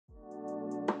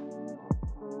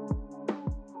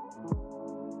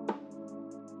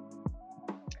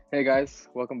Hey guys,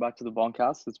 welcome back to the Bong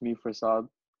Cast. It's me, Prasad.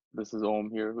 This is Om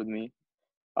here with me.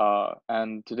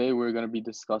 And today we're going to be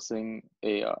discussing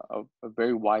a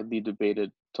very widely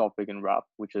debated topic in rap,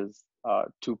 which is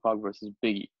Tupac versus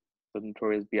Biggie, the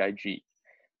Notorious B.I.G.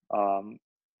 Um,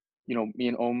 me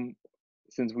and Om,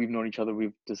 since we've known each other,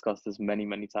 we've discussed this many,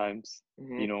 many times.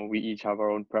 Hmm. We each have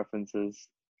our own preferences,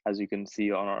 as you can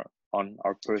see on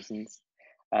our persons,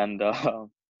 and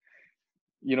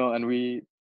and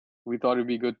we thought it'd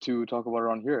be good to talk about it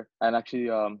on here. And actually,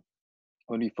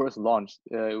 when we first launched,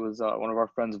 it was one of our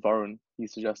friends, Varun. He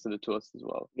suggested it to us as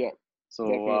well. Yeah, So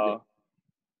definitely.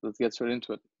 let's get straight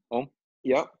into it. Oh,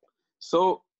 Yeah.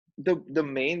 So the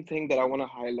main thing that I want to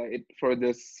highlight for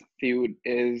this feud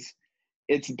is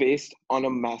it's based on a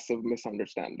massive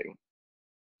misunderstanding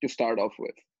to start off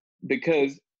with,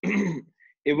 because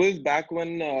it was back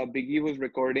when Biggie was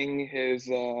recording his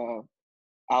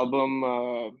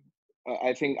album.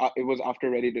 I think it was after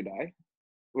Ready to Die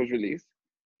was released,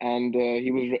 and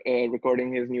he was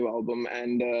recording his new album,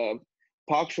 and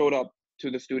Park showed up to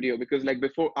the studio because like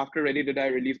before after Ready to Die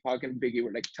release, Park and Biggie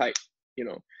were like tight, you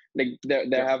know. Like there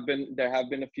yeah, have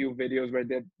been a few videos where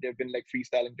they've been like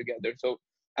freestyling together. So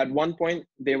at one point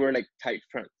they were like tight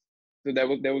friends. So there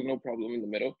was no problem in the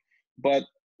middle. But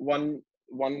one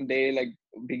day like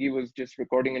Biggie was just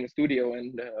recording in a studio,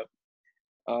 and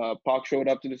Park showed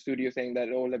up to the studio saying that,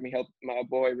 oh, let me help my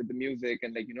boy with the music,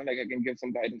 and like like I can give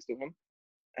some guidance to him.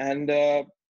 And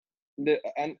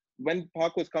and when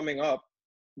Park was coming up,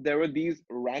 there were these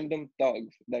random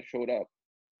thugs that showed up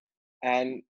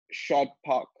and shot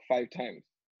Park 5 times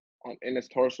in his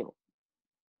torso.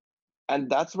 And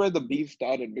that's where the beef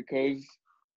started, because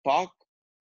Park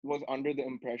was under the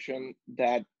impression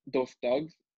that those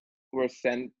thugs were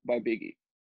sent by Biggie,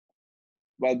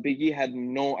 while Biggie had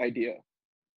no idea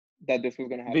that this was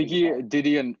going to happen to Park. Biggie,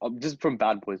 Diddy, and just from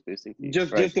Bad Boys, basically, right?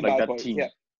 Just the Like bad that boys, yeah, team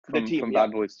the from team, yeah.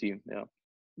 Bad Boys team. Yeah,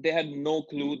 They had no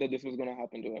clue that this was going to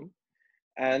happen to him,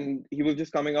 and he was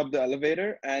just coming up the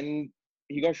elevator, and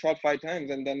he got shot 5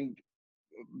 times, and then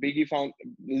Biggie found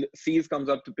C's comes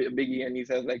up to Biggie, and he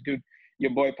says like, dude,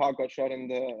 your boy Park got shot in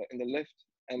the lift.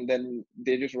 And then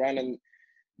they just ran, and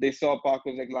they saw Park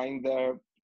was like lying there,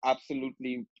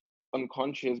 absolutely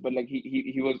unconscious, but like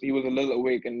he was a little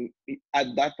awake, and at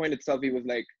that point itself he was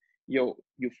like, yo,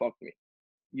 you fucked me,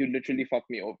 you literally fucked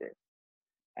me over.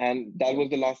 And that yeah, was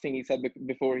the last thing he said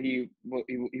before he went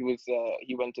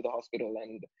to the hospital,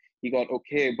 and he got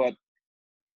okay. But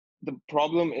the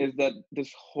problem is that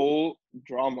this whole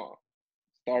drama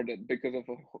started because of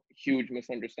a huge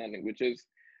misunderstanding, which is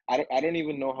I don't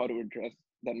even know how to address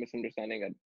that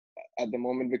misunderstanding at the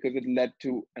moment, because it led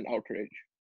to an outrage.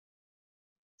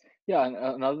 yeah. And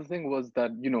another thing was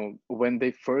that when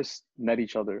they first met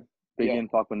each other, Biggie Yeah,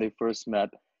 and Pac, when they first met,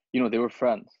 they were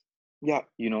friends. yeah,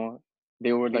 you know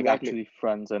they were like exactly. actually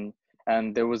friends,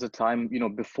 and there was a time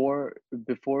before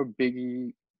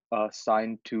Biggie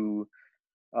signed to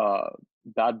uh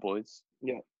Bad Boys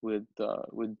Yeah, with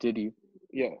Diddy.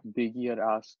 yeah. Biggie had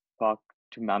asked Pac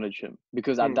to manage him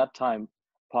because at Hmm. that time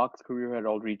Pac's career had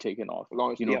already taken off.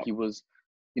 Launched. Yeah. He was,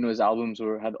 his albums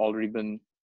were had already been,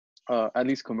 at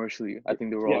least commercially, I think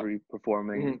they were Yeah. already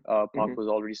performing. Hmm. Pac Hmm. was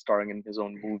already starring in his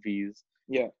own movies.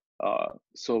 Yeah,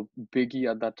 So Biggie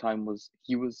at that time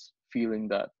he was feeling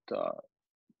that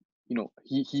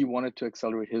he wanted to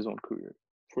accelerate his own career.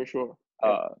 for sure. Yeah.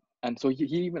 Uh, and so he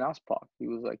even asked Pac. He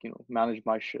was like, manage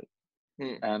my shit.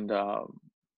 Hmm. And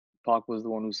Pac was the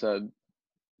one who said,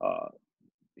 uh,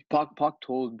 Pac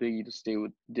told Biggie to stay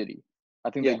with Diddy. I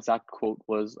think the Yeah. exact quote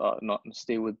was, not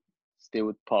stay with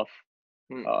Puff.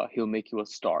 Hmm. He'll make you a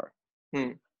star.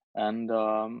 Hmm. And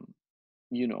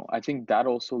I think that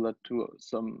also led to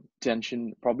some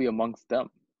tension probably amongst them.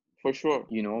 For sure.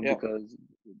 Yeah. Because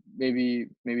maybe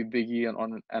Biggie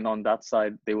and on that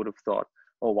side they would have thought,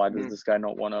 oh, why does Hmm. this guy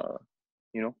not wanna,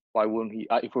 why wouldn't he?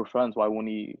 If we're friends, why won't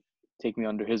he take me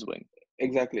under his wing?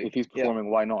 Exactly. If he's Yeah. performing,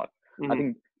 why not? I Hmm.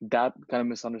 think that kind of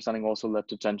misunderstanding also led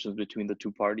to tensions between the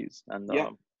two parties, and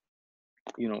Yeah.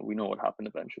 we know what happened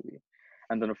eventually.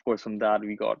 And then of course from that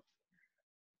we got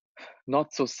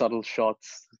not so subtle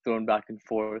shots thrown back and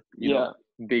forth. Yeah.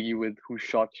 Biggie with "Who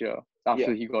shot you?" Yeah.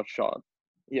 after he got shot.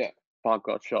 Yeah. Pac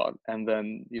got shot, and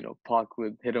then Pac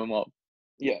would hit him up,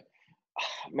 Yeah.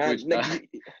 Man, which like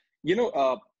you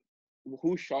know,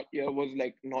 "Who Shot Ya" was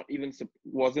like not even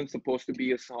wasn't supposed to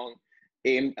be a song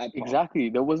aimed at Park.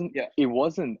 exactly Yeah. it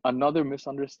wasn't another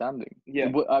misunderstanding. Yeah.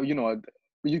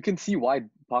 You can see why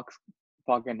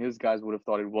Pac and his guys would have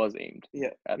thought it was aimed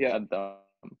Yeah. at Yeah. them,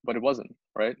 but it wasn't,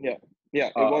 right? Yeah. Yeah.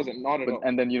 It Um, wasn't, not at but all.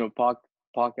 and then Pac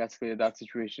escalated that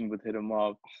situation with hit him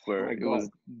up, Oh where my it God. was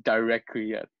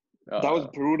directly at That was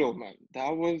Uh, brutal, man.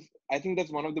 I think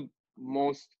that's one of the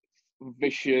most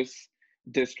vicious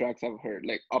diss tracks I've heard,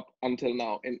 like up until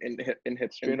now in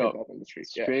straight hip up, hop industry.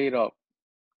 Yeah. straight up.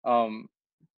 Um,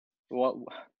 what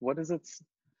what is it?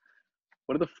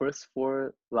 What are the first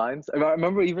four lines? I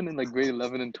remember even in like grade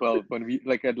 11 and 12 when we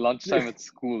like at lunchtime at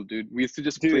school, dude, we used to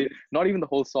just play Dude, not even the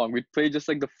whole song. We'd play just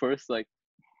like the first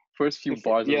few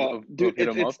bars yeah, of dude, Hit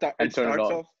 'em Up and turn it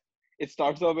off. it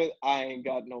starts off with I ain't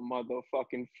got no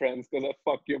motherfucking friends because I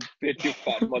fuck your bitch, you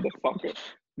fat motherfucker.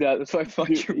 Yeah, that's why fuck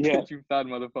Dude, you, yeah, bitch, you fat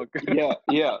motherfucker.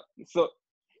 yeah. So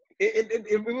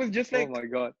it was just Oh like my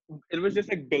god.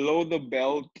 below the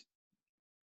belt,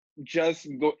 just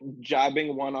go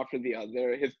jabbing one after the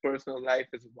other. His personal life,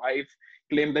 his wife,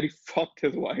 claimed that he fucked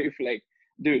his wife. Like,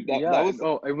 dude, that Yeah, was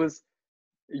no, it was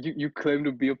you claim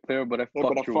to be a player, but I no,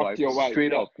 but I fucked your fucked wife. your wife.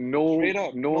 Straight Yeah, up. No straight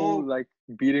up, no no, like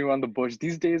beating around the bush.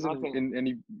 These days nothing. in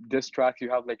any diss tracks you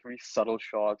have like very subtle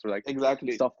shots or like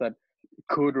Exactly. stuff that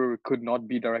could or could not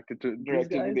be directed to these Directed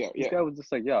to guys. there. This Yeah, guy was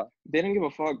just like, yeah, they didn't give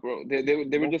a fuck, bro. They were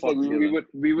no just like fucks given.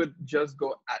 we would just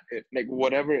go at it, like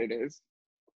whatever it is.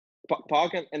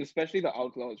 Park and especially the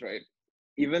Outlaws, right?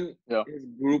 Even Yeah, his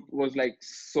group was like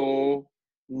so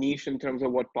niche in terms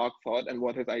of what Park thought and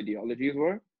what his ideologies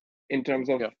were, in terms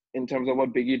of yeah.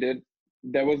 what Biggie did.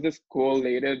 There was this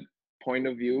correlated point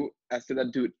of view as to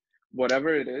that dude,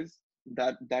 whatever it is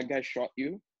that guy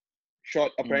Mm,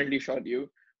 apparently shot you.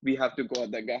 We have to go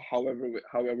at that guy however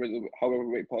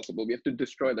way possible. We have to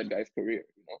destroy that guy's career.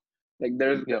 Like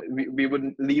yeah, we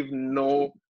would leave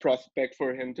no prospect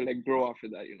for him to like grow after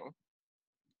that.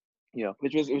 yeah.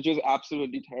 Which was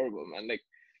absolutely terrible, man. Like,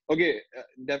 okay,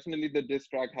 definitely the diss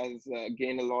track has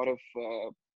gained a lot of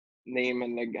name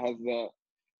and like has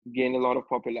gained a lot of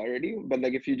popularity. But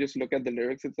like, if you just look at the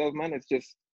lyrics itself, man, it's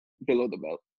just below the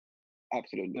belt.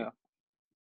 Absolutely. Yeah,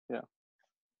 yeah.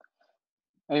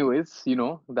 Anyways,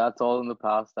 that's all in the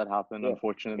past that happened. Yeah. Yeah.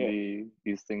 Unfortunately,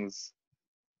 these things,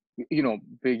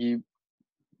 Biggie,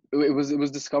 it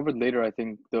was discovered later. I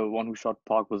think the one who shot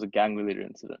Pac was a gang related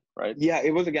incident, right? Yeah,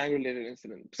 it was a gang related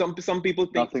incident. Some people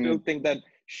still Nothing think that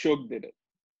Suge did it.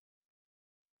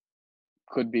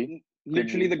 could be, could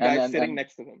Literally, be, the and guy and sitting and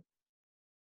next to him.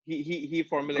 He could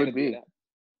formulated the be. attack.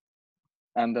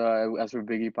 And as for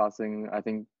Biggie passing, I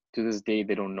think to this day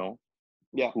they don't know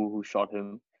Yeah, who shot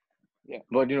him. yeah,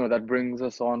 But that brings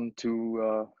us on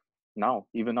to now.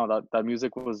 Even now, that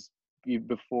music was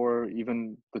before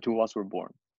even the two of us were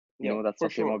born. yeah, That for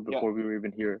stuff came sure. out Yeah, before we were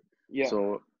even here. yeah.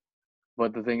 So,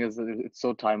 but the thing is, that it's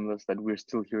so timeless that we're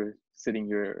still here, sitting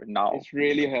here now, It's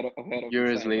really ahead of its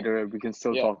years time, man. later. We can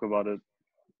still Yeah. talk about it.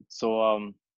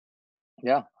 So,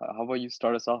 yeah. How about you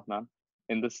start us off, man?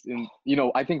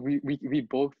 I think we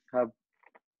both have,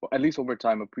 at least over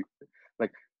time,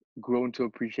 like grown to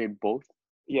appreciate both.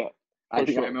 Yeah, I for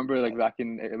think I sure. remember like back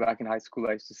in high school,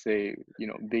 I used to say,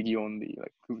 Biggie only,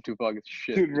 like Tupac is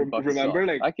shit, Dude, Tupac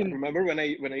sucks. I can, remember when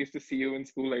I used to see you in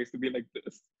school, I used to be like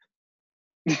this.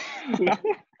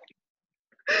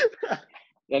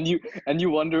 and you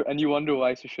wonder why I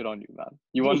used to shit on you, man.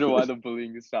 You wonder why the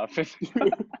bullying used to happen.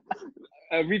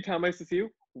 Every time I used to see you,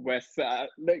 West Side,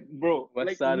 like bro, West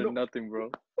like Side and nothing,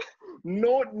 bro.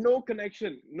 no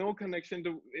connection, no connection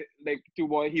to like to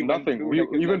what he went Nothing. through, We like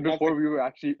his life, even nothing. before we were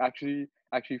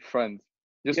actually friends,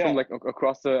 just from Yeah, like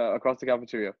across the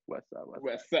cafeteria. West Side,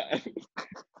 West Side. West Side.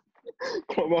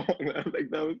 Come on, man. Like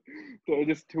that was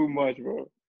just too much, bro.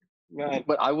 Man.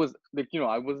 But I was like,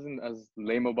 I wasn't as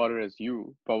lame about it as you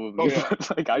Oh probably. yeah.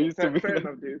 But like I used to be Fair like,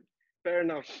 enough, dude. Fair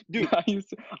enough, dude.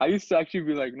 I used to actually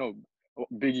be like, no,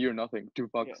 Biggie or nothing.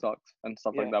 Tupac Yeah, sucks and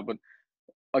stuff like yeah. that. But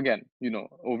again,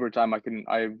 over time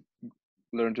I've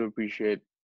learned to appreciate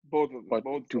Both of them, what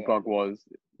both Tupac sides. was,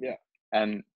 Yeah,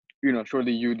 and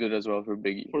surely you did as well for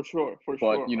Biggie. for sure,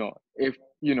 But man. if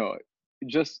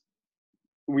just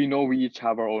we know we each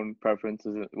have our own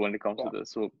preferences when it comes to Yeah,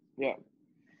 this. So yeah.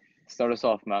 start us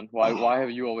off, man. Why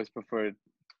have you always preferred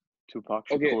Tupac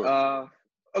Okay, Shakur?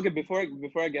 okay.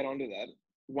 Before I get onto that,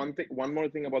 one more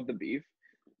thing about the beef.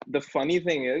 The funny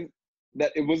thing is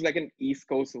that it was like an East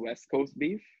Coast West Coast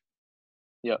beef,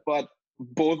 Yeah, but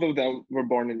both of them were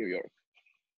born in New York.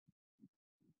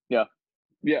 yeah,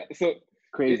 Yeah, so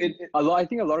crazy. I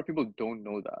think a lot of people don't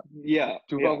know that. yeah,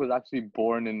 Tupac yeah, was actually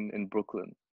born in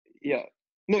Brooklyn. yeah.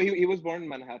 No, he was born in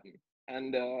Manhattan,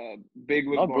 and Big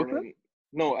was Not born Brooklyn? in.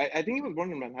 No, I think he was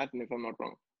born in Manhattan, if I'm not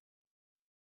wrong.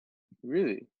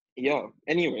 Really? Yeah.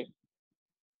 Anyway,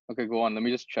 Okay, go on. Let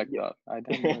me just check yeah. that. I had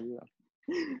no idea.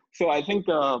 So I think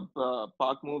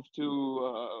Park moved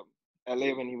to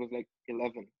LA when he was like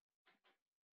 11.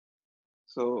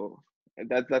 So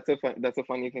that's a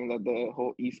funny thing that the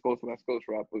whole East Coast West Coast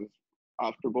rap was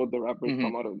after both the rappers Mm-hmm.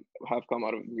 have come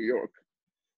out of New York.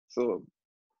 So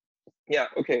yeah,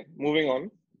 okay, moving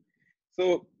on.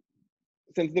 So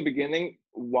since the beginning,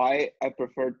 why I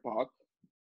preferred Pac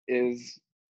is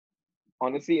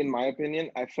honestly, in my opinion,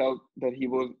 I felt that he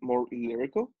was more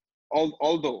lyrical.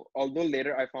 Although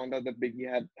later I found out that Biggie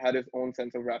had his own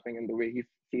sense of rapping and the way he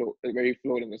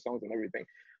flowed in the songs and everything.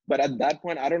 But at that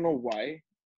point, I don't know why.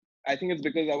 I think it's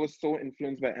because I was so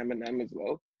influenced by Eminem as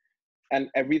well, and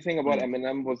everything about Mm.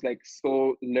 Eminem was like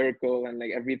so lyrical, and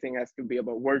like everything has to be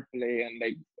about wordplay and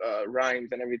like rhymes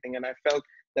and everything. And I felt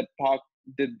that Pac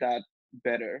did that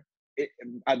better. It,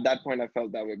 at that point, I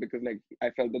felt that way because like I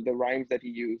felt that the rhymes that he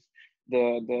used,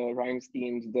 the rhyme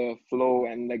schemes, the flow,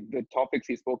 and like the topics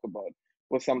he spoke about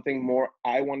was something more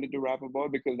I wanted to rap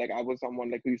about because like I was someone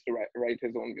like who used to write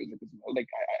his own music as well. Like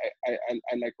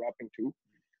I like rapping too.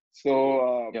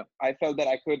 So Yeah. I felt that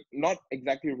I could not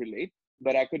exactly relate,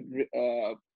 but I could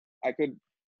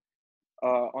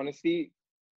honestly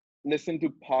listen to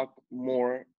Pac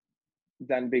more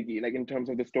than Biggie, like in terms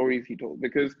of the stories he told,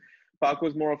 because Pac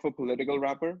was more of a political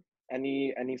rapper, and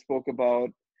he spoke about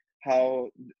how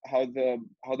how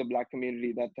the black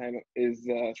community that time is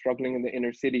struggling in the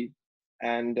inner city,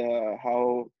 and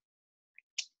how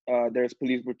there's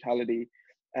police brutality,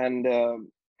 and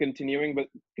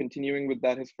continuing with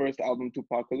that, his first album,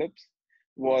 Tupacalypse,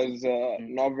 was Mm.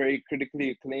 not very critically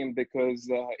acclaimed because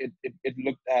it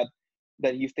looked at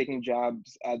that he's taking a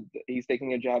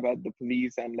jab at the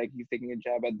police, and like he's taking a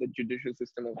jab at the judicial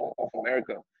system of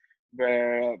America,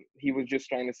 where he was just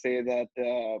trying to say that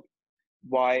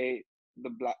why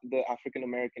the African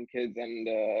American kids and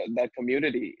that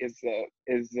community is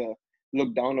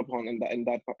looked down upon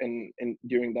in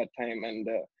during that time, and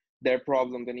their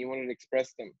problems, and he wanted to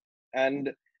express them.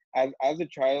 And as a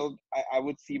child, I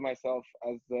would see myself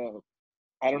as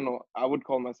I don't know, I would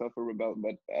call myself a rebel,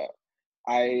 but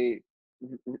I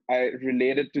I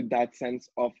related to that sense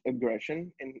of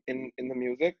aggression in the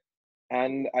music,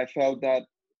 and I felt that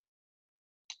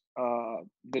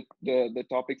the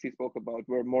topics he spoke about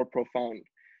were more profound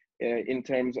in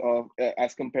terms of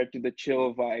as compared to the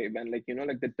chill vibe and like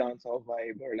like the dancehall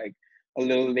vibe or like a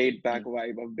little laid back Mm.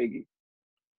 vibe of Biggie.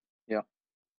 Yeah.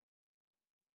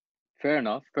 Fair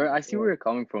enough. Fair. I see Yeah, where you're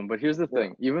coming from, but here's the yeah,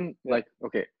 thing. Even yeah. like,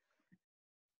 okay,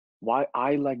 why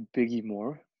I like Biggie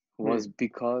more was Hmm.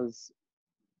 because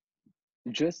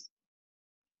just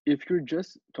if you're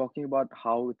just talking about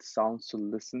how it sounds to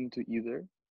listen to either,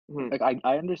 Hmm. like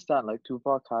I understand like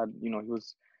Tupac had, he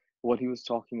was what he was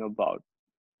talking about,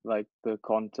 like the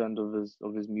content of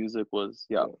his music was,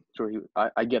 yeah, Yeah, sure,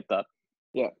 I get that.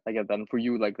 yeah. I get that. And for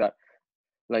you, like that,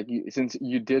 like since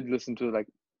you did listen to like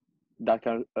that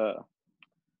kind of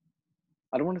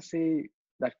I don't want to say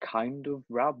that kind of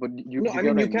rap, but No, you I get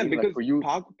mean what I you can mean. Like because for you,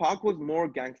 Pac was more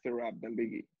gangster rap than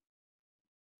Biggie.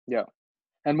 yeah.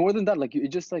 And more than that, like it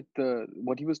just like the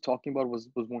what he was talking about was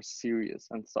more serious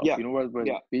and stuff. Yeah, Whereas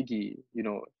yeah, Biggie,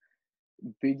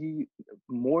 Biggie,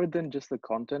 more than just the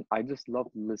content, I just love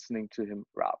listening to him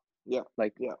rap. yeah,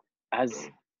 Like yeah. as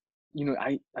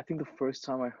I think the first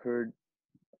time I heard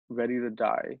Ready to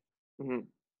Die Hmm.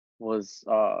 was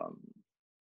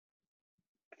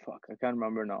fuck, I can't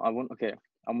remember now.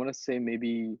 I'm gonna say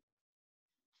maybe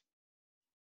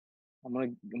I'm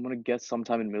gonna guess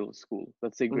sometime in middle school.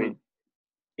 Let's say Hmm. grade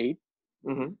 8.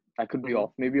 Hmm. I could be Hmm.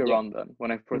 off, maybe Yeah. around then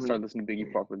when I first Hmm. started listening to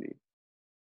Biggie properly.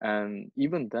 And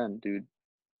even then, dude,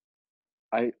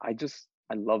 I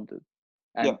loved it.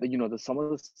 Yeah, And the some of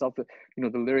the stuff that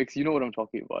the lyrics, you know what I'm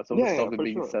talking about. Some of the yeah, stuff yeah, that for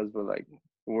Biggie sure. says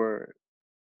were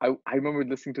I remember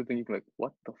listening to thinking like,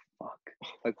 what the fuck?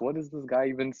 Like what is this guy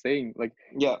even saying? Like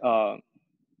Yeah, uh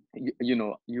you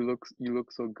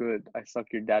look so good. I suck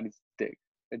your daddy's dick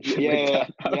and yeah, shit like yeah,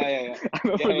 that. yeah, yeah, yeah, I yeah,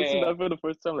 remember yeah, listening to yeah. that for the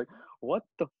first time, like, what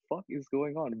the fuck is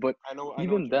going on? But I know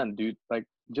even what you then, mean. dude, like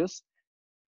just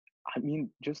I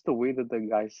mean, just the way that the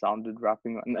guy sounded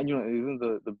rapping, and even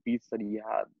the beats that he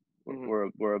had Hmm.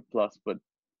 were a plus. But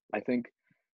I think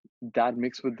that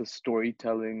mixed with the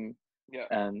storytelling Yeah.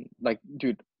 and like,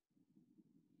 dude,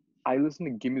 I listen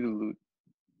to Gimme the Loot.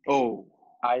 Oh,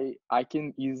 I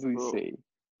can easily bro. say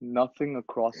nothing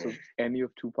across of any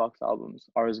of Tupac's albums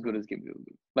are as good Mhm. as Gimme the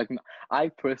Loot. Like, I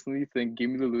personally think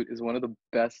Gimme the Loot is one of the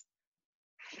best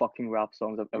fucking rap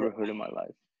songs I've ever Bro. heard in my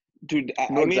life. Dude,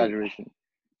 No I mean, exaggeration.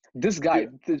 This dude, guy,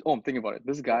 I'm thinking about it.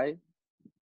 This yeah, guy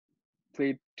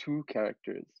played two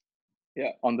characters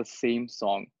yeah, on the same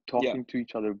song, yeah, talking to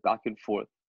each other back and forth,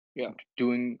 yeah,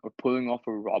 doing or pulling off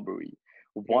a robbery.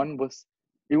 yeah, One was,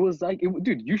 it was like,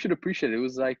 dude, you should appreciate it. It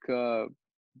was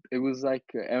like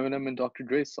Eminem and Dr.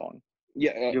 Dre's song.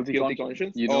 Yeah, Guilty guilty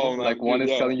conscience. conscience. You know, Oh man, like one dude,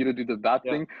 is yeah, telling you to do the bad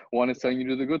yeah, thing, one is yeah. telling you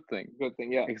to do the good thing. Good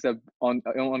thing, yeah, Except on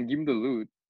Give 'Em the Loot,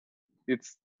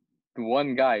 it's the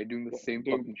one guy doing the yeah. same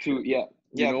Doing fucking two, shit. yeah,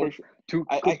 You yeah, for know, sure. two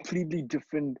I completely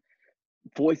different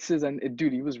voices, and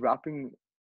dude, he was rapping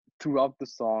throughout the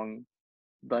song.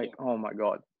 Like, yeah. oh my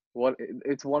god,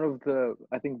 it's one of the,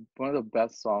 I think, one of the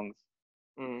best songs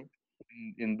Mm.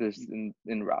 in this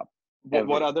in rap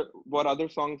What ever. other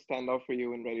songs stand out for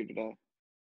you in Ready to Die?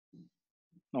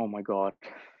 Oh my god.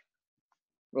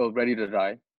 Well, Ready to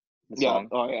Die, the Yeah. song.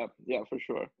 Oh yeah. Yeah, for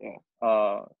sure. Yeah.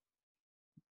 Uh,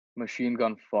 Machine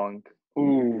Gun Funk,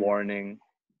 Ooh. Warning.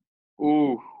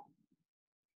 Ooh.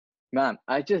 Man,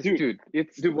 Dude. dude,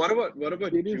 Dude, what about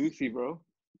it is, Juicy, bro?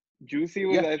 Juicy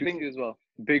was, yeah, I Juicy think, as well.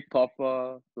 Big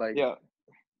Papa, yeah,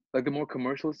 like the more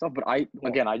commercial stuff. But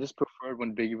yeah, I just preferred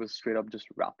when Biggie was straight up just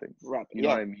rapping. rapping. You know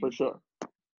what Yeah, I for mean? sure.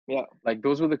 Yeah. Like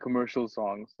those were the commercial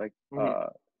songs, like Hmm.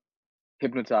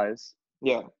 Hypnotize,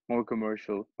 Yeah. more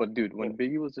commercial. But dude, Yeah. when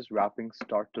Biggie was just rapping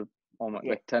start to, oh my,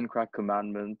 Yeah. like 10 Crack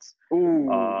Commandments, Ooh.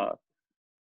 uh,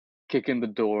 Kick in the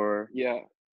Door, Yeah.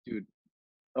 dude,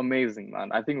 amazing,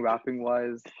 man. I think rapping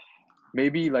wise,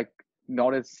 maybe like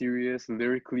not as serious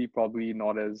lyrically, probably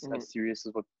not Hmm. as serious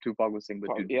as what Tupac was saying,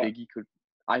 but dude, Yeah. Biggie could.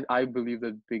 I believe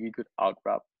that Biggie could out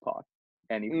rap Pac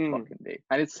any Mm. fucking day,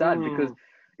 and Mm.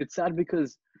 it's sad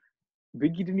because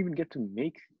Biggie didn't even get to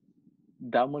make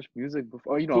that much music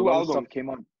before. You know, a Two lot of stuff albums. came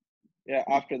out Yeah.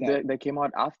 After that. that came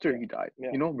out after Yeah. he died.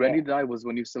 Yeah. You know, Yeah. Ready to Die was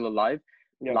when he was still alive.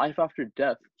 Yeah. Life After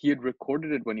Death, he had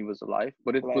recorded it when he was alive,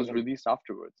 but it Alive was and released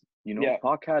afterwards. You know, yeah.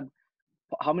 Pac had,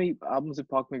 how many albums did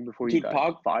Pac make before he Dude, died?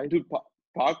 Park, Five, dude,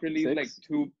 Park released like six.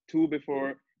 two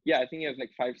before. Yeah, I think he has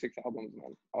like 5, 6 albums,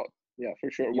 man. Oh, yeah,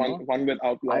 for sure. You One know, one with I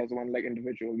Outlaws, one like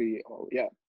individually. Oh, yeah,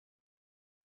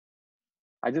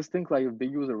 I just think like if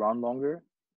Biggie was around longer,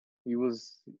 he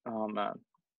was, oh man,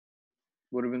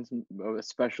 would have been a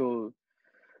special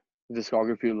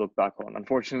discography to look back on.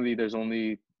 Unfortunately, there's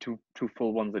only two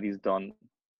full ones that he's done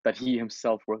that he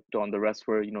himself worked on. The rest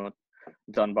were, you know,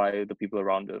 done by the people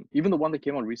around him. Even the one that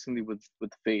came out recently with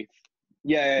Faith,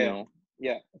 yeah, yeah, you yeah, know,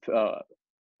 yeah,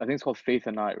 I think it's called Faith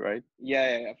and I, right? yeah,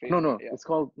 yeah, yeah. Faith No, and I, no, yeah. it's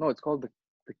called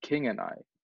the King and I.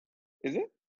 Is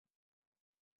it?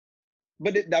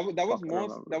 But Fuck, I don't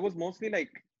remember. that was mostly like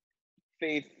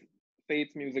Faith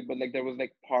Faith's music, but like there was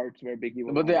like parts where Biggie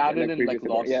was But on they it, added like in like previously.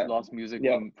 But yeah, lost music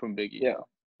yeah, from Biggie. yeah.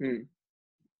 Yeah, Hmm.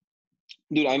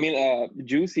 Dude, I mean,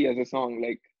 Juicy as a song,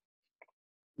 like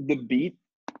the beat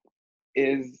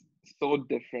is so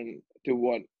different to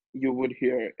what you would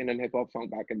hear in a hip hop song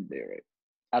back in the day, right?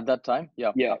 at that time,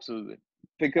 yeah, Yeah, absolutely,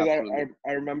 because absolutely.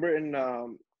 I remember in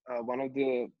one of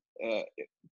the uh,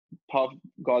 Puff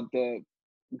got the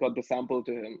sample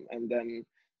to him, and then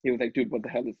he was like, "Dude, what the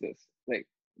hell is this? Like,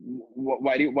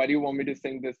 why do you want me to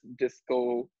sing this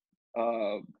disco,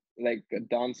 uh, like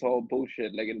dancehall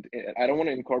bullshit? Like, I don't want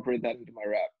to incorporate that into my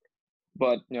rap."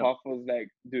 But Yeah, Puff was like,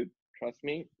 "Dude, trust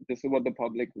me, this is what the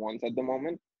public wants at the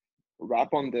moment.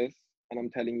 Rap on this, and I'm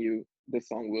telling you, this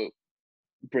song will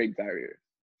break barriers."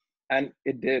 And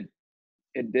it did.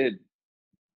 It did.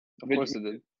 of Which, course it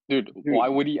did. Dude, dude, why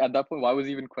would he at that point? Why was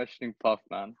he even questioning Puff,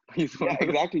 man? He's yeah, one of the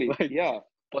exactly. like Yeah,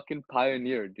 fucking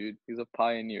pioneer, dude. He's a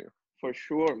pioneer. for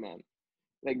sure, man.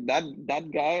 Like that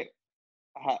guy,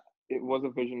 it was a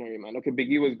visionary, man. Okay,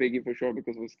 Biggie was Biggie for sure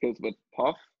because of his skills, but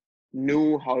Puff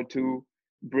knew how to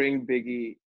bring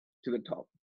Biggie to the top.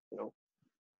 You know?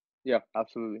 Yeah,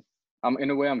 absolutely. In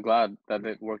a way, I'm glad that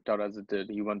it worked out as it did.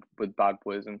 He went with Bad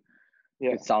Boys, and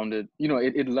Yeah, it sounded, you know,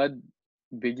 it led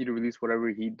Biggie to release whatever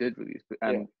he did release, yeah.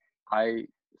 and I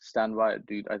stand by it,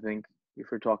 dude. I think if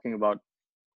we're talking about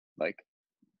like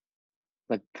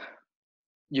like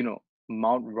you know,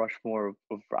 Mount Rushmore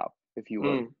of rap, if you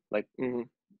will, Mm, like mm,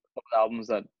 of the albums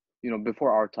that, you know,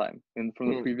 before our time and from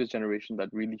the mm, previous generation that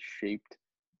really shaped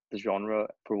the genre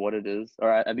for what it is,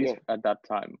 or at least yeah, at that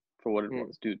time for what it mm,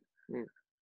 was, dude. mm,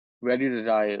 Ready to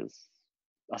Die is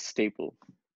a staple,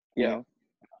 you yeah. know,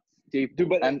 Dude, staple.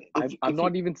 but And I'm if you,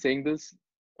 not even saying this.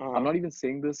 I'm uh, not even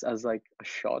saying this as like a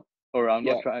shot, or I'm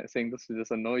not yeah, trying saying this to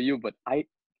just annoy you, but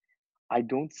I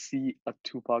don't see a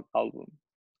Tupac album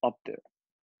up there.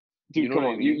 You dude, know come what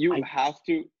I on, you mean?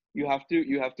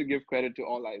 you have to give credit to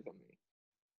All Eyes on Me,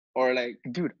 or like,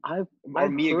 Dude, or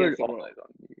I've Me heard Against the All World. Eyes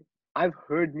on Me. I've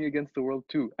heard Me Against the World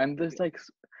too, and there's like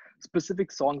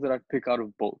specific songs that I pick out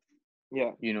of both.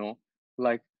 Yeah, You know,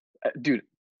 like, dude,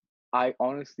 I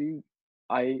honestly,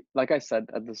 like I said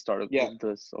at the start yeah,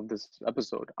 of this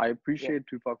episode, I yeah, appreciate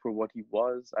Tupac for what he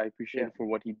was. I yeah, appreciate it for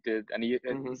what he did, and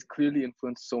mm-hmm, he's clearly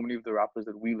influenced so many of the rappers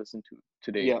that we listen to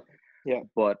today. yeah, yeah,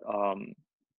 But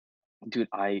dude,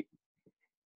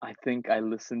 I think I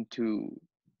listened to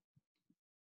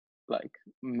like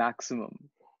maximum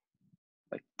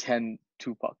like 10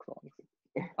 Tupac songs.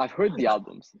 I've heard the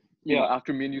albums. You know, Yeah,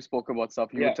 after me and you spoke about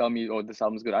stuff, you yeah, would tell me, "Oh, this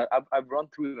album's good." I've run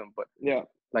through them, but yeah.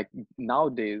 like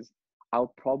nowadays,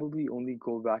 I'll probably only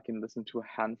go back and listen to a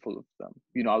handful of them.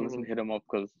 You know, I'll listen Hmm. to Hit 'Em Up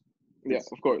because Yeah,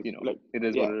 it's, of course. you know, Like, it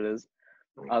is what yeah, it is.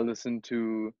 I'll listen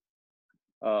to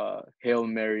Hail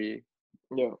Mary.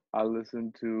 yeah. I'll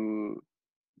listen to,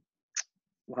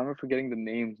 why am I forgetting the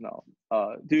names now?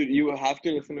 Dude, you have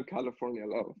to listen to California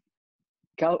Love.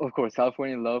 Of course,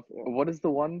 California Love. Yeah. What is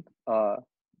the one?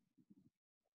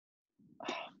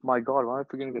 My God, why am I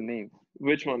forgetting the name?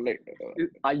 Which one? Like,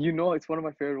 You know, it's one of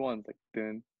my favorite ones. Like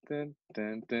dun dun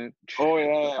dun dun. oh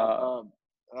yeah, yeah.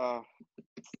 Uh,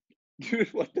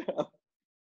 Dude, what the hell?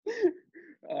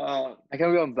 I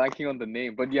can't believe I'm blanking on the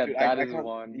name, but yeah, Dude, that I is can't.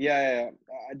 one. Yeah, yeah,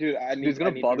 yeah. Dude, Dude, it's I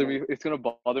gonna need to bother me. remember. It's gonna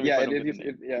bother me if Yeah, I it don't is. get the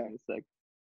name. Give Yeah, me a sec.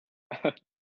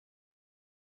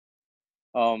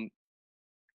 Um,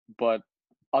 but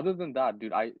other than that,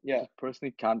 dude, I yeah. just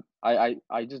personally can't.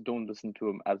 I just don't listen to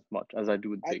him as much as I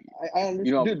do with I, Biggie. I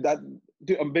You understand, know, dude.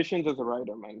 Dude, ambitions as a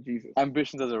writer, man. Jesus.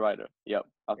 ambitions as a writer. Yep,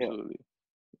 Yeah. absolutely.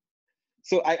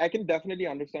 So I can definitely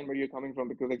understand where you're coming from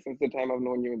because like since the time I've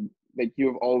known you, like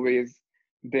you've always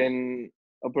been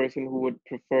a person who would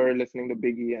prefer listening to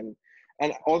Biggie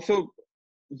and also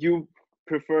you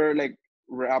prefer like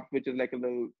rap, which is like a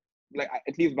little like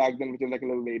at least back then, which is like a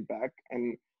little laid back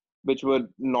and which would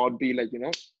not be like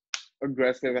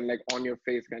aggressive and like on your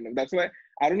face kind of. That's why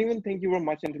I don't even think you were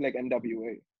much into like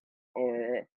NWA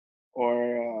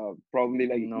or probably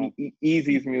like No.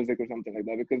 Easy's music or something like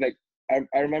that because like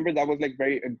I remember that was like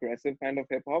very aggressive kind of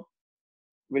hip hop,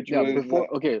 which Yeah, was before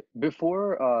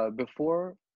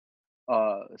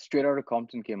Straight Outta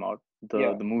Compton came out,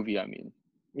 yeah, the movie, I mean,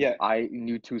 yeah, I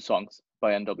knew two songs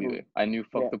by mm, NWA. I knew yeah.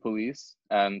 Fuck the Police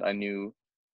and I knew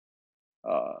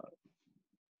uh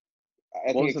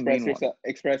I what think was the main one?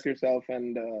 express yourself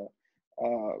and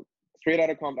Straight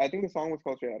Outta Compton. I think the song was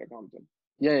called Straight Outta Compton.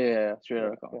 Yeah. Straight Yeah,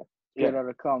 Outta Compton. yeah, yeah. Straight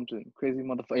Outta Compton. Crazy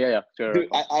motherfucker. Yeah, Straight Outta Dude,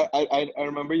 Compton. I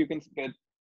remember you can spit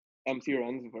MC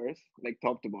Ren's verse like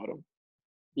top to bottom.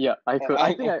 Yeah, I could.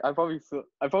 I think I I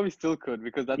probably still could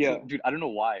because that's yeah. dude, I don't know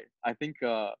why. I think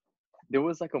there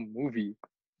was like a movie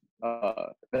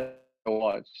that I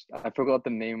watched. I forgot the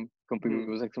name completely. It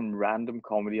Hmm. was like some random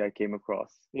comedy I came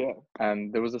across. Yeah.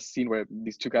 And there was a scene where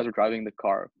these two guys were driving the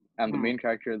car and the Hmm. main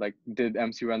character like did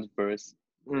MC Ren's verse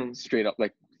Hmm. straight up,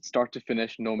 like start to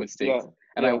finish, no Yeah. mistakes.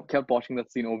 And I Yeah. kept watching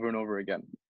that scene over and over again.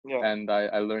 Yeah. And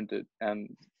I learned it.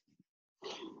 And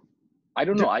I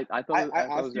don't know. Dude, I thought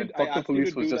it was good. I Fuck the asked you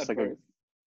to Police was do just that like a, verse.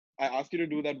 I asked you to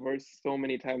do that verse so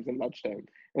many times in lunchtime.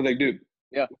 I was like, dude,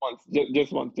 yeah. once,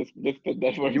 just once, just put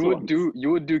that verse once. You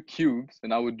would do cubes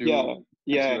and I would Yeah, do MC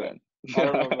yeah, Ren. I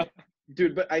remember,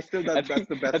 dude. But I still that's the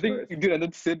I best think verse, dude, and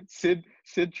then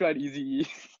Sid tried Easy E.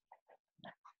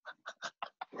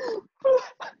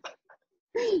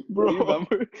 Do you bro.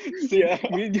 remember? Sid, Yeah,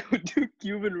 me and you would do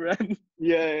Cube and Ren,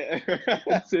 yeah.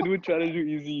 and Sid would try to do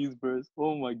Easy E's verse.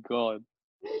 Oh my god.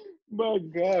 My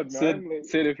God, man. Like,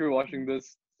 Sid, if you're watching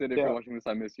this, Sid, if you're yeah, watching this,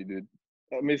 I miss you, dude.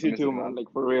 I miss I you miss too, you, man. man.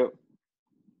 Like for real.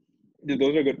 Dude,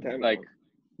 those are good times, Like,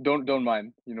 don't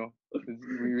mind, you know.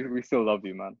 We still love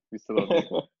you, man. We still love you.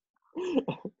 man.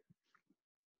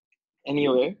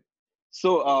 Anyway,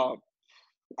 so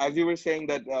as you were saying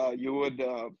that you would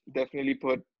definitely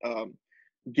put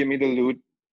 "Give Me the Loot"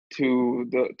 to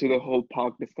the whole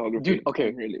Park Dude, discography, okay.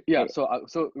 and really, Yeah, so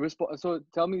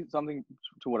tell me something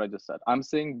to what I just said. I'm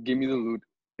saying Give Me the Loot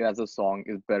as a song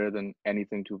is better than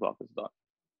anything Tupac has done.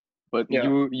 But yeah,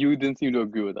 you didn't seem to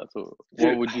agree with that. So what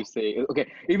dude, would you say? Okay,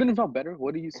 even if not better,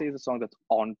 what do you say is a song that's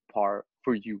on par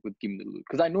for you with Give Me the Loot?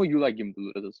 Because I know you like Give Me the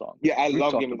Loot as a song. yeah, I We've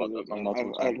love "Give talked Me the about Loot," that song man.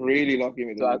 multiple I times. really love "Give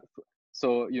Me the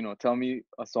So Loot." tell me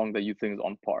a song that you think is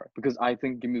on par. Because I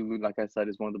think Give Me the Loot, like I said,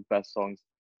 is one of the best songs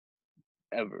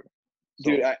ever.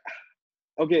 Dude, So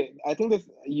okay, I think this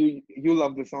you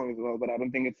love this song as well, but I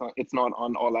don't think it's not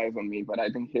on All Eyes on Me. But I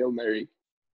think "Hail Mary"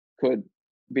 could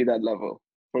be that level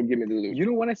for "Give Me the Loot." you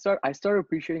know when I started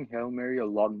appreciating Hail Mary a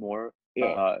lot more.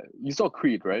 Yeah. You saw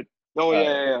Creed, right? Oh Uh,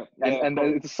 yeah, of and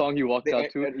course. it's a song he walked out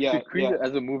to. Yeah, Dude, Creed yeah.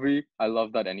 as a movie, I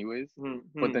love that anyways.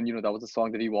 But Hmm. then that was a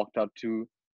song that he walked out to,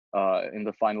 in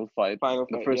the final fight, Final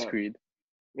the fight. first Yeah, Creed.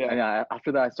 yeah. And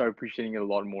after that, I started appreciating it a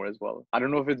lot more as well. I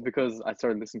don't know if it's because I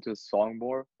started listening to the song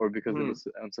more, or because it Hmm. was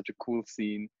on such a cool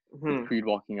scene with Hmm. Creed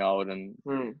walking out, and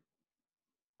Hmm.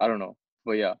 I don't know.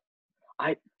 But yeah,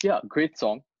 great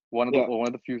song. Yeah, One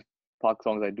of the few pop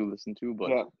songs I do listen to, but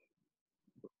yeah.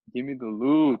 Give me the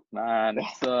loot, man.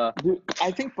 It's Dude,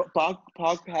 I think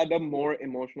Pac had a more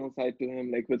emotional side to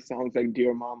him, like with songs like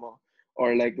 "Dear Mama"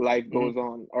 or like "Life mhm, Goes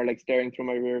On" or like "Staring Through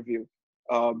My Rear View."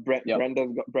 yeah,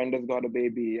 Brenda's got a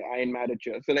baby. I ain't mad at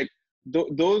you. So like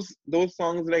those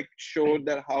songs like showed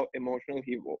that how emotional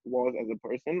he was as a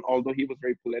person, although he was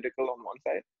very political on one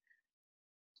side.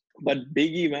 But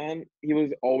Biggie, man, he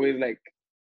was always like,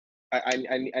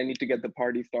 I need to get the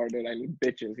party started. I need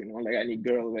bitches, you know, like I need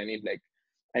girls. I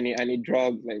need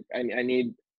drugs. Like I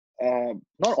need uh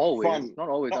not always, fun. not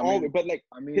always. Not I always, mean, but like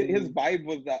I his mean, vibe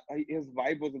was that. His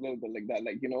vibe was a little bit like that.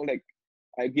 Like you know, like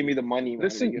I give me the money,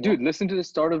 man. Like listen, you know. dude, listen to the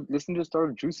start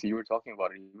of Juicy. You were talking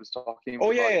about it. He was talking about,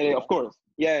 Oh yeah, of course.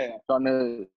 Yeah. trying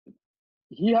to.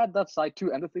 He had that side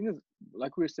too. And the thing is,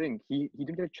 like we were saying, he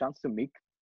didn't get a chance to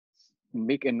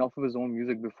make enough of his own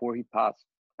music before he passed.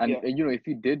 And Yeah, if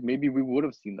he did, maybe we would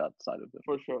have seen that side of him.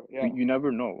 for sure. Yeah. You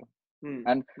never know. Hmm.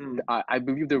 And Hmm. I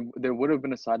believe there would have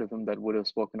been a side of him that would have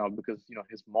spoken out because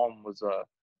his mom was a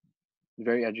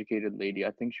very educated lady.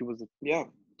 I think she was a Yeah.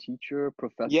 teacher,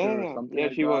 professor, or Yeah. something Yeah.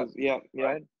 like She that, was. Yeah. Yeah.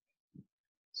 right?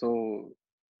 So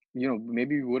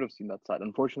maybe we would have seen that side.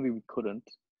 Unfortunately, we couldn't.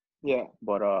 Yeah.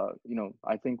 But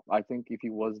I think if he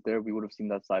was there, we would have seen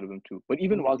that side of him too. But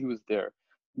even while Hmm. he was there,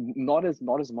 not as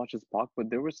much as Pac, but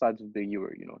there were sides of Biggie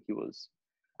where he was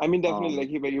I mean, definitely, um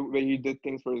like where he did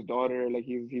things for his daughter, like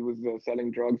he was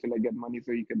selling drugs to like get money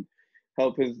so he could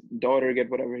help his daughter get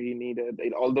whatever he needed.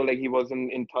 Although like he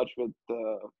wasn't in touch with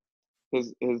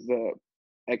his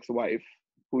ex-wife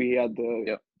who he had the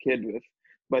yeah, kid with,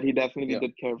 but he definitely yeah,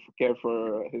 did care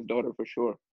for his daughter for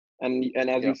sure. And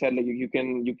as yeah, you said, like you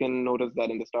can notice that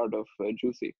in the start of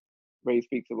Juicy, where he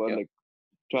speaks about yeah, like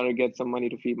trying to get some money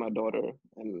to feed my daughter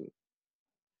and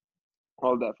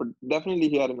all that. For definitely,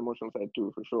 he had an emotional side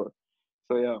too, for sure.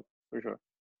 So yeah. for sure.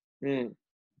 Mm.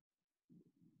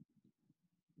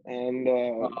 And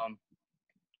Um,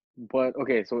 but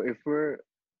okay, so if we're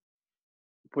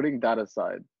putting that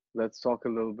aside, let's talk a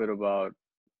little bit about,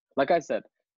 like I said,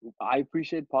 I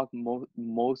appreciate Pac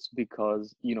most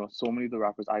because so many of the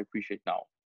rappers I appreciate now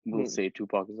will mm, say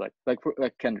Tupac is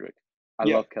like Kendrick. I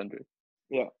yeah, love Kendrick.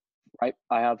 yeah,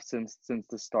 I have since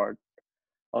the start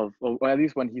of, or at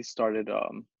least when he started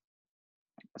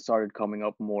coming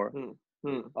up more. mm,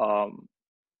 mm, Um,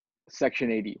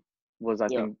 Section 80 was, I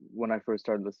yeah. think, when I first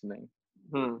started listening.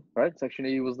 Mm. Right? Section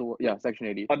 80 was yeah, Section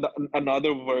 80.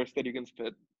 Another verse that you can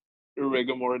spit,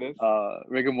 rigor mortis.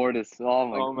 Rigor Mortis. Oh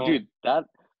my Oh man, dude,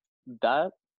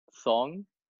 that song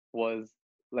was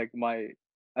like my.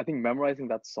 I think memorizing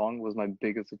that song was my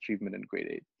biggest achievement in grade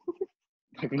 8.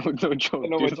 Like no I joke,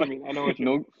 know dude. what you Like mean. I know what you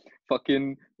no mean.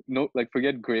 fucking no, like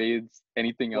forget grades,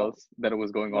 anything Yeah, else that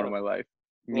was going on yeah, in my life.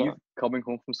 Me yeah, coming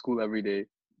home from school every day,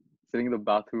 sitting in the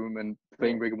bathroom and yeah.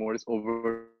 playing Rigor Mortis over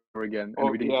and over again and reading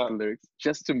Oh the yeah. lyrics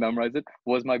just to memorize it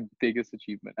was my biggest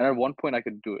achievement. And at one point I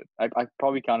could do it. I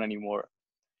probably can't anymore,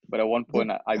 but at one point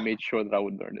Did I made sure that I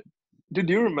would learn it. Did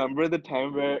you remember the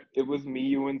time where it was me,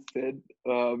 you, and Sid?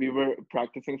 We were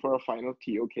practicing for a final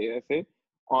TOK essay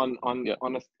Yeah,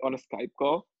 on a Skype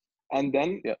call, and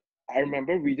then yeah, I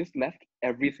remember we just left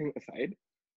everything aside,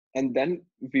 and then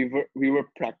we were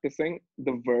practicing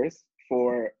the verse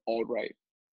for All Right.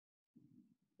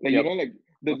 Like yep. like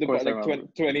Of the course part I like remember.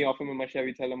 20 off of my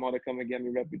Chevy, tell them all to come again, we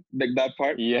rap it. Like that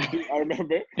part. Yeah, Dude, I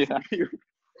remember yeah. we,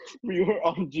 we were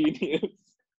on Genius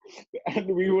and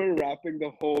we were rapping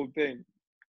the whole thing.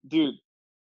 Dude,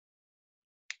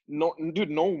 no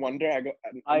wonder I got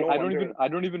I, no I don't wonder. even I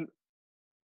don't even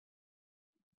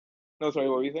No, sorry,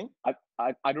 what were you saying?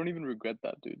 I don't even regret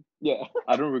that, dude. Yeah.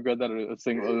 I don't regret that a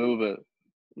little bit.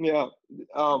 Yeah.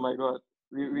 Oh my God.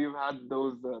 We've had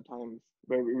those times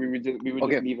where we would just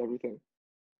Okay, leave everything.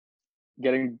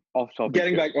 getting off topic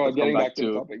here. Let's come Getting back back to the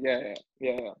to topic. Yeah,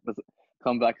 yeah, let's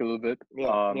come back a little bit.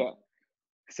 yeah, yeah,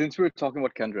 Since we're talking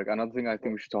about Kendrick, another thing I yeah,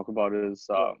 think we should talk about is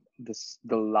yeah,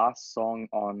 the last song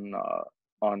on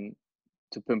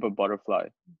To Pimp a Butterfly.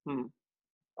 yeah. Hmm.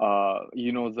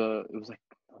 It was like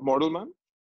Mortal Man.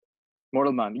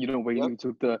 Mortal Man. Where Yep. he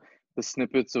took the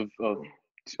snippets of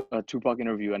Tupac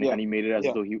interview and Yeah, he made it as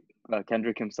yeah, though he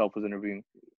Kendrick himself was interviewing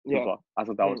yeah. Tupac. I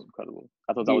thought that was Hmm. incredible.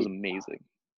 I thought that was Dude. amazing,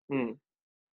 Hmm.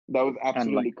 That was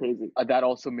and like absolutely crazy. that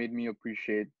also made me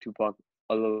appreciate Tupac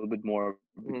a little bit more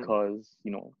Hmm. because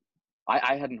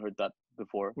I hadn't heard that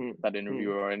before, Hmm. that interview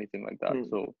Hmm. or anything like that. Hmm.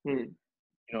 So Hmm.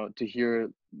 to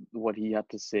hear what he had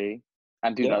to say,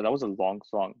 and dude, Yeah, that was a long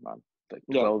song, man, like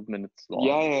yeah, 12 minutes yeah, long.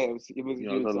 yeah. It was a The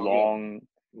huge song. Yeah, long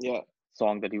yeah.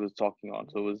 song that he was talking on.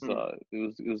 So Hmm.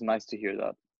 it was nice to hear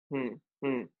that. Hmm.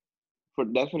 Hmm. For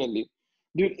definitely.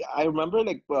 Dude, I remember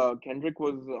like Kendrick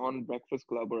was on Breakfast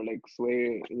Club or like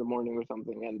Sway in the morning or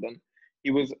something, and then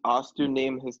he was asked to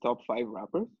name his top five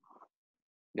rappers,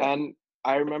 Yeah, and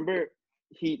I remember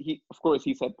he of course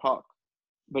he said Pac,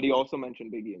 but he also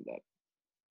mentioned Biggie in that.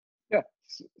 yeah.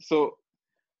 So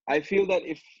I feel that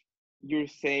if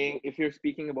you're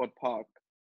speaking about Pac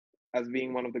as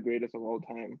being one of the greatest of all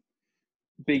time,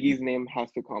 Biggie's name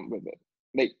has to come with it.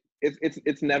 Like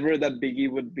it's never that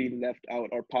Biggie would be left out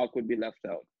or Pac would be left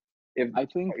out. If I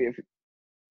think if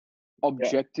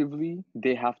yeah objectively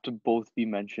they have to both be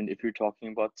mentioned if you're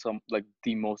talking about some like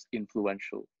the most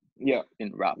influential yeah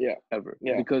in rap yeah ever.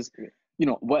 yeah Because you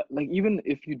know what, like even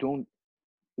if you don't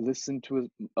listen to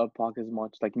a Pac as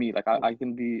much, like me, like I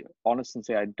can be honest and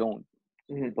say I don't,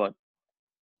 mm-hmm, but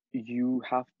you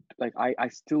have like I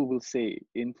still will say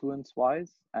influence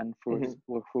wise and mm-hmm,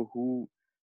 for who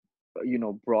you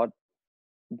know brought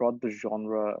the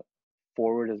genre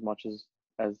forward as much as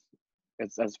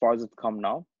as far as it's come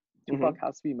now. mm-hmm. Tupac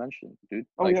has to be mentioned, dude.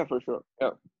 Oh Like yeah, for sure.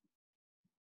 Yeah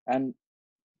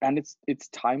and it's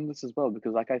timeless as well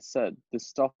because like I said, this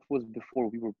stuff was before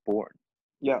we were born.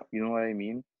 yeah You know what I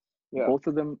mean? yeah Both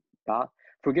of them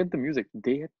forget the music.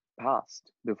 They had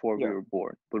passed before we yeah were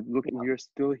born. But look, yeah we are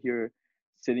still here,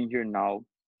 sitting here now,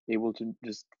 able to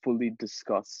just fully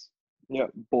discuss yeah.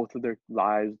 both of their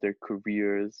lives, their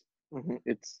careers. Mm-hmm,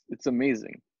 It's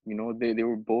amazing. You know, they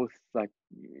were both like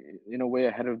in a way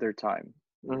ahead of their time.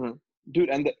 mm-hmm. Dude,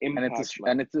 and the And it's a impact, sh-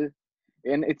 man.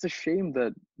 and it's a shame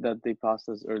that they passed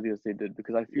as early as they did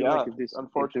because I feel like Yeah, if it's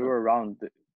if they unfortunate. were around,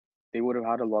 they would have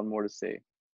had a lot more to say.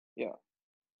 Yeah,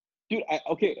 dude.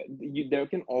 Okay, there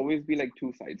can always be like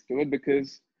two sides to it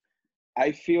because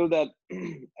I feel that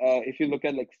if you look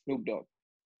at like Snoop Dogg,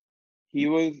 he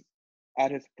was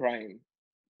at his prime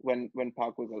when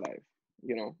Pac was alive.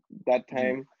 You know, that Hmm.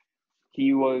 time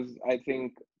he was, I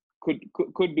think,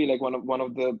 could be like one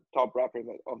of the top rappers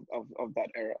of that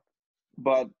era.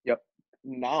 But Yep.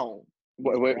 now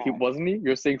he's Wait, he trash. wasn't he?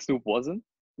 You're saying Snoop wasn't?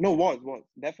 No, was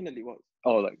definitely was.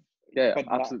 Oh, like yeah,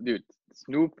 But now, absolutely, dude.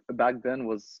 Snoop back then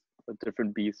was a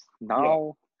different beast. yeah,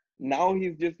 Now, now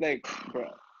he's just like,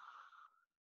 bruh,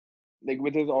 like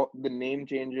with his all the name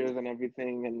changes and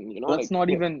everything, and like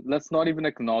yeah. let's not even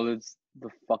acknowledge the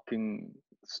fucking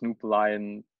Snoop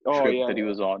Lion Oh trip yeah, that he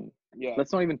was on. yeah,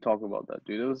 Let's not even talk about that,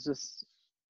 dude. It was just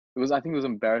it was I think it was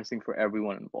embarrassing for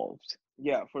everyone involved.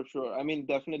 yeah, for sure. I mean,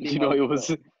 definitely You know, it helped.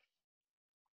 was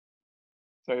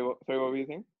Sorry, what were you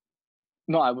saying?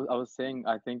 no, I was saying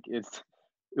I think it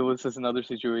was just another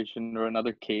situation or another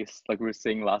case like we were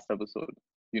saying last episode.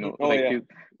 You know, Oh like yeah,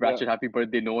 yeah, Ratchet Happy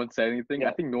Birthday, no one said anything.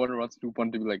 I yeah. think no one around Snoop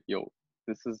wanted to be like, yo,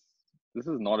 this is this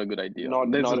is not a good idea.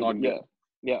 This is Not a good. not good. Yeah,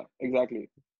 yeah, exactly,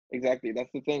 exactly.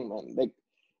 That's the thing, man. Like,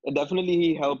 definitely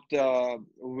he helped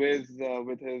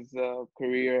with his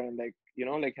career and like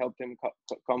like helped him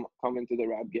come into the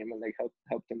rap game and like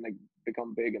helped him like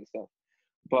become big and stuff.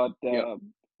 But Yeah.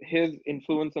 his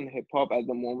influence on hip hop at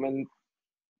the moment,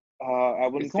 I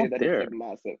wouldn't It's say not that it's there. like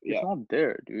massive. It's Yeah, not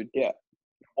there, dude. yeah,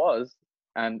 It was.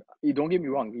 And you don't get me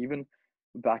wrong, even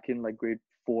back in like grade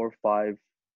 4 or 5,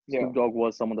 yeah, Snoop Dogg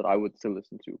was someone that I would still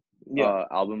listen to. yeah.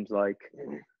 Albums like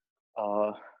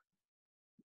uh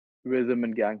Rhythm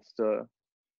and Gangsta,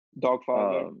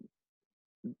 Dogfather. um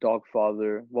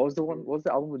Dogfather. What was the one? What was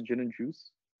the album with Gin and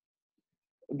Juice?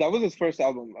 That was his first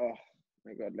album. Oh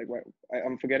my god, like why,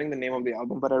 I'm forgetting the name of the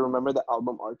album, but I remember the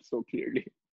album art so clearly.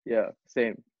 Yeah,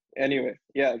 same. Anyway,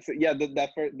 yeah, so yeah,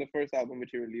 the first album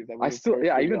which he released, that I was his still, first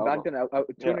yeah, big even back album. then,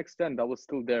 to an Yeah, extent, that was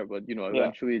still there. But you know,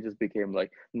 yeah, eventually, it just became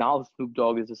like now Snoop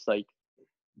Dogg is just like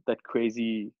that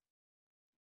crazy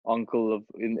uncle of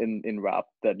in rap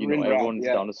that you know in rap. everyone's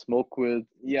Yeah, down to smoke with,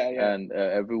 yeah, yeah, and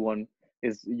everyone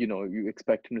is you know you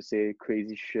expect him to say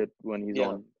crazy shit when he's yeah,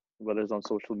 on whether it's on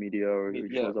social media or he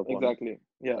yeah, shows up on exactly.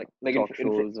 Yeah, like like talk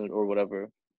shows or whatever.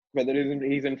 whether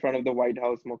he's in front of the White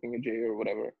House smoking a J or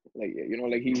whatever. Like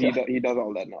like Yeah, he does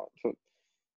all that now.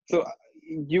 So yeah.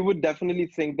 you would definitely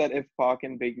think that if Pac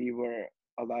and Biggie were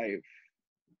alive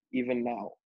even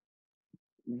now,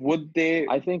 would they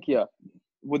I think yeah.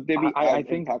 be as I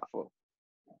think impactful?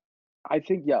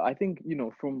 yeah. I think you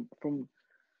know from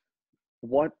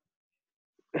what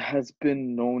has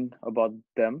been known about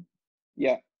them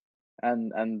Yeah.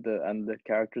 and the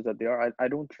characters that they are. I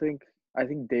don't think I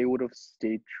think they would have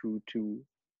stayed true to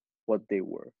what they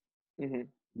were. Hmm.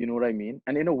 You know what I mean?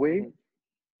 And Hmm.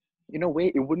 in a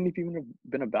way, it wouldn't have even have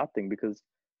been a bad thing because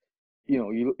you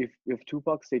know, you if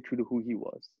Tupac stayed true to who he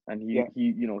was and Yeah. he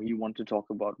you know he wanted to talk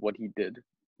about what he did,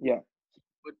 Yeah.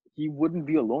 but he wouldn't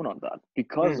be alone on that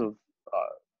because Mm. of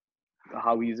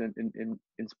how he's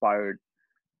inspired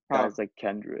Huh. guys like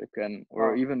Kendrick and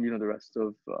or Huh. even the rest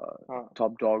of Huh.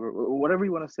 Top Dog or whatever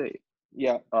you want to say.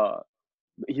 Yeah. Uh,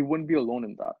 he wouldn't be alone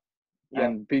in that. Yeah.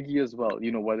 And Biggie as well,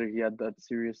 whether he had that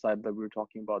serious side that we were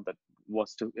talking about that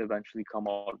was to eventually come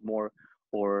out more,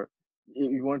 or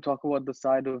you want to talk about the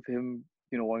side of him,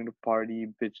 wanting to party,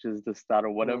 bitches, this, that, or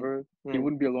Hmm. whatever, he Hmm.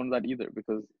 wouldn't be alone in that either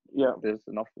because Yeah. there's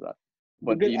enough of that.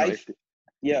 But Because if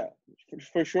yeah,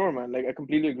 for sure, man. Like I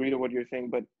completely agree to what you're saying,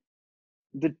 but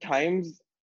the times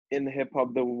in hip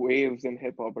hop, the waves in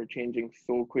hip hop are changing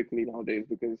so quickly nowadays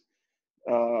because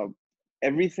uh,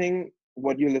 everything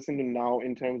what you listen to now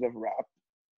in terms of rap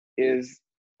is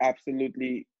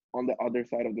absolutely on the other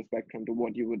side of the spectrum to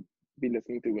what you would be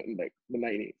listening to in like the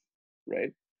 90s,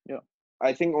 right? yeah,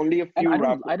 I think only a and few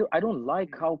rap. I don't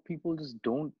like how people just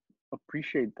don't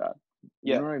appreciate that.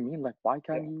 You Yeah, know what I mean? Like, why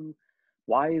yeah, can't you?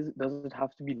 Why does it have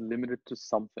to be limited to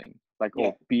something? Like, yeah, oh,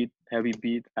 beat, heavy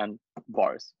beat, and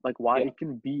bars. Like, why yeah, it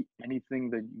can be anything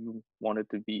that you want it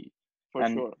to be, for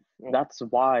and sure. Yeah, that's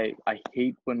why I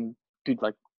hate when, dude.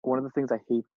 Like, one of the things I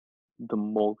hate the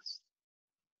most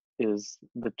is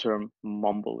the term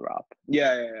mumble rap.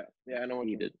 yeah, yeah, yeah. Yeah, I know what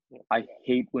you Hate mean. it. Yeah, I yeah.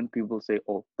 hate when people say,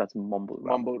 "Oh, that's mumble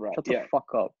rap." Mumble rap. Shut the Yeah,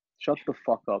 fuck up. Shut the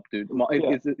fuck up, dude. yeah,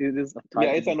 It is a yeah. type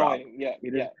of It's rap. annoying. Yeah,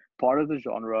 It is yeah, part of the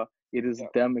genre. It is yeah.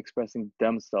 them expressing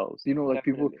themselves. Like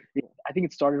people. Definitely. I think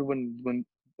it started when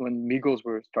Migos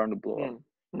were starting to blow up.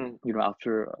 Hmm. Hmm.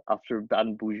 After Bad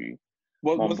and Bougie,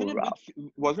 Well, mumble rap.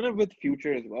 wasn't it with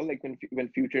Future as well? Like when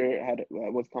Future had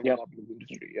was coming Yeah, up in the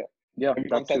industry. Yeah, yeah,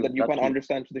 everyone that said too. that you That can't too.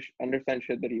 understand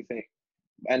shit that he's saying,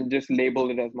 and just label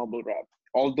it as mumble rap.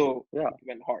 Although Yeah, it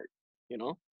went hard, you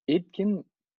know. it can.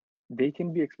 They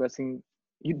can be expressing.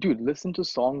 You dude, listen to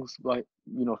songs like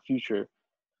Future,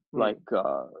 like Hmm.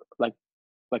 uh,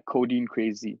 like Codeine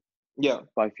Crazy Yeah,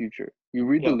 by Future. You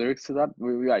read the yeah, lyrics to that.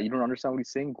 Yeah, you don't understand what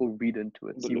he's saying. Go read into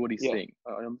it. See what he's yeah, saying.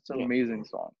 It's an yeah. amazing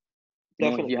song. He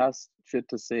Definitely. has shit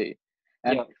to say,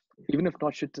 and Yeah, even if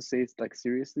not shit to say, it's like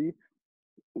seriously,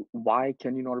 why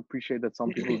can you not appreciate that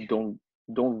some people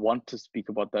don't want to speak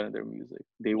about that in their music?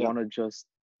 They yeah. want to just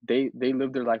they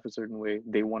live their life a certain way.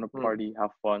 They want to Hmm. party,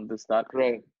 have fun, this that.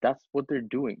 Right. That's what they're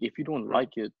doing. If you don't Hmm.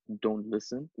 like it, don't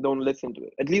listen. Don't listen to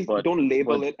it. At least But don't but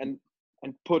label it and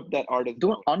put that artist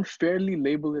don't down. unfairly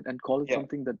label it and call it Yeah,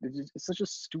 something that it's such a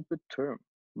stupid term.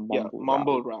 yeah. Mumble rap.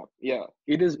 Mumble rap. Yeah.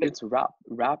 Like It's rap.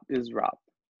 Rap is rap.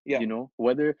 yeah,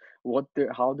 Whether what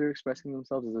they're how they're expressing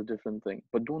themselves is a different thing.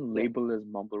 But don't yeah, label it as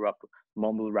mumble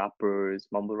rappers,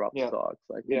 mumble rap yeah, stocks.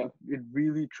 Like yeah. it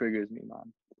really triggers me,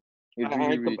 man. It I,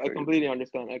 really, I, really I triggers me. completely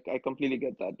understand. I completely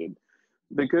get that, dude.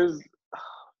 Because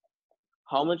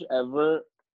how much ever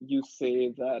you say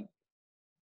that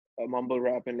mumble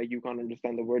rap and like you can't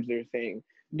understand the words they're saying,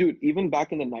 dude. Even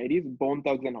back in the '90s, Bone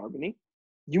Thugs and Harmony,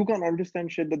 you can't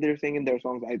understand shit that they're saying in their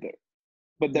songs either.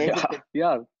 But there's a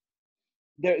Yeah,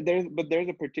 yeah, there's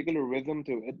a particular rhythm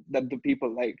to it that the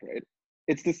people like, right?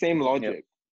 It's the same yeah. logic.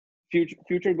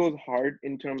 Future goes hard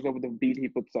in terms of the beat he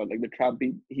puts out, like the trap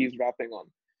beat he's rapping on.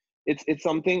 It's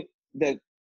something that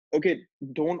okay,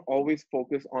 don't always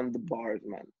focus on the bars,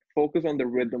 man. Focus on the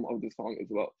rhythm of the song as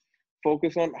well.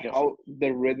 Focus on Yeah. how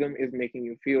the rhythm is making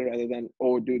you feel rather than,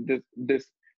 oh, dude,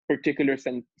 this particular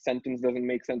sentence doesn't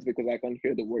make sense because I can't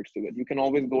hear the words to it. You can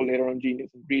always go later on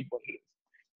Genius and read what it is.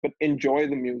 But enjoy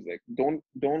the music. Don't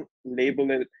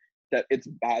label it that it's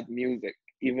bad music,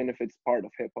 even if it's part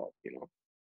of hip hop, you know?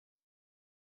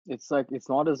 It's like it's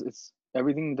not as it's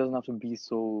everything doesn't have to be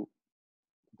so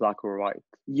black or white.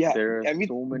 Yeah, There are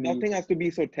so many. nothing has to be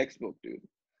so textbook, dude.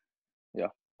 Yeah,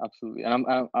 absolutely. And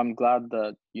I'm glad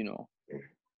that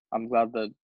I'm glad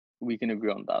that we can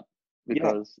agree on that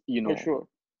Yeah, because for sure.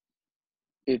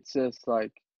 it's just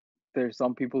like there's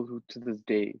some people who to this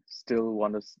day still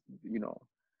want to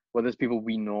whether it's people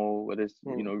we know, whether it's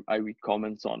Hmm. I read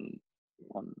comments on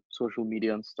social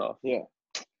media and stuff. Yeah,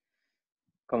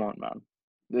 Come on, man.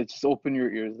 Just open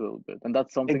your ears a little bit, and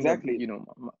that's something that exactly.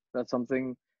 that's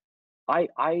something I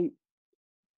I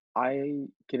I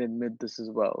can admit this as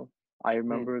well. I Hmm.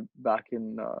 remember back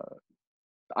in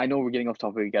I know we're getting off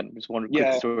topic again. Just one quick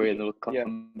Yeah, story, for and then sure. we'll come Yeah,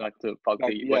 back to Park Dae.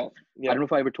 But yeah, I don't know yeah. if I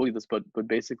ever told you this, but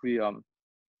basically,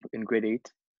 in grade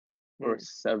 8 or Hmm.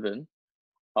 7,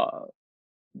 uh,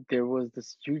 there was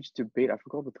this huge debate. I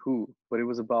forgot with who, but it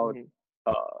was about Hmm.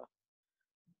 uh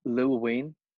Lil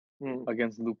Wayne Hmm.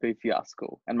 against Lupe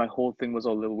Fiasco, and my whole thing was,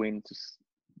 oh, Lil Wayne just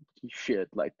shit.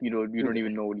 Like you don't Dude,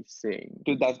 even know what he's saying,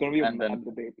 dude, that's gonna be a and then mad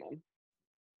debate, man.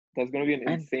 That's gonna be an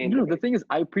and insane the debate. thing is,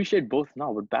 I appreciate both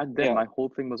now, but back then Yeah. my whole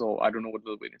thing was, oh, I don't know what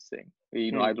Lil Wayne is saying.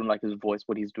 I Hmm. don't like his voice,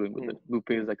 what he's doing with Hmm. it.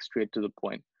 Lupe is like straight to the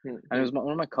point, Hmm. and it Hmm. was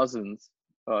one of my cousins.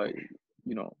 Uh,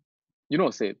 you know,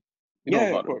 say it. You know Yeah,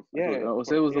 of about him. course. I Yeah, told yeah, you. of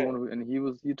Jose course. was the Yeah. one who,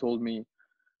 and he told me,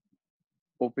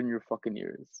 open your fucking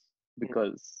ears, Mm.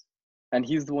 because, and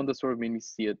he's the one that sort of made me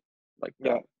see it like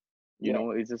Yeah. that. You Yeah.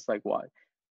 know, it's just like, why?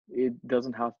 It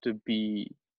doesn't have to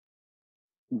be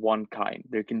one kind.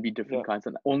 There can be Yeah. different kinds,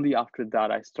 and only after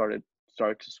that I started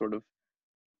to sort of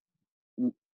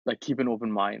like keep an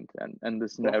open mind and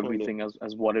listen to Definitely. everything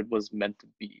as what it was meant to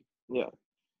be. Yeah.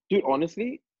 Dude,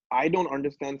 honestly, I don't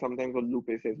understand sometimes what Lupe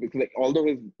says because, like, although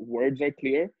his words are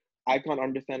clear, I can't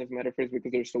understand his metaphors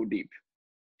because they're so deep.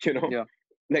 You know, Yeah,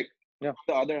 like yeah,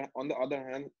 on the other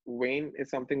hand, Wayne is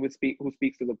something who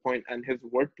speaks to the point, and his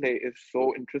wordplay is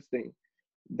so interesting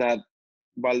that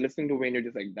while listening to Wayne, you're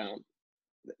just like, damn,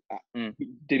 uh, mm,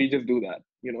 did he just do that?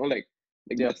 You know, like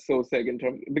yeah, that's so sick in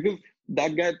terms because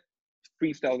that guy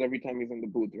freestyles every time he's in the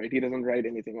booth, right? He doesn't write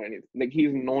anything or anything. Like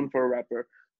he's known for a rapper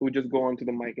who just go onto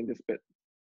the mic and just spit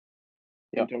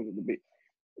yeah. in terms of the beat.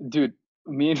 Dude,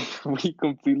 me and we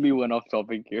completely went off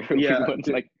topic here. We Yeah, went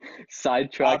like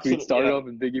sidetrack. We absolutely. started Yeah, off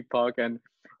with Biggie Park and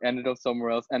ended up somewhere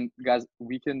else. And guys,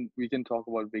 we can talk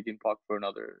about Biggie and Park for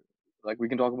another, like we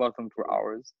can talk about them for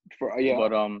hours. yeah,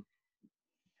 But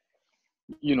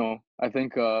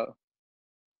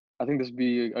I think this would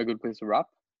be a good place to wrap.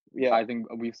 yeah, I think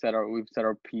we've said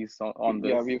our piece on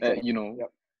yeah. this. We've said, You know, yeah,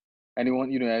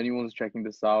 anyone's checking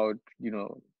this out,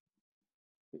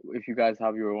 if you guys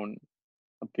have your own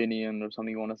opinion or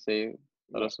something you want to say,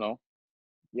 let yeah, us know.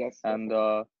 yes, And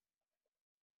definitely.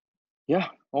 yeah,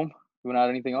 you want to add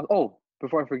anything else? Oh,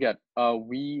 before I forget,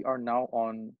 we are now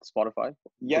on Spotify.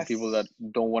 For people that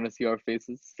Yes, don't want to see our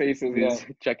faces, faces. Yeah, please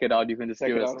check it out. You can just check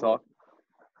hear it us out on it. talk.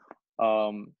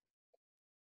 Um,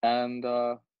 and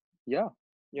yeah,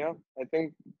 Yeah, I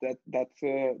think that's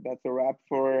a wrap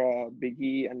for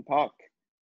Biggie and Pac,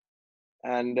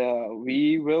 and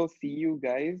we will see you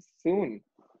guys soon.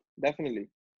 Definitely.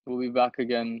 we'll be back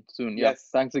again soon. Yeah, Yes.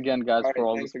 thanks again, guys, All for right.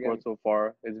 all the Thanks support again. so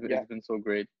far. Yeah. It's been so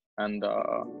great, and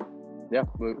yeah,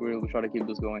 we'll try to keep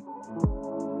this going.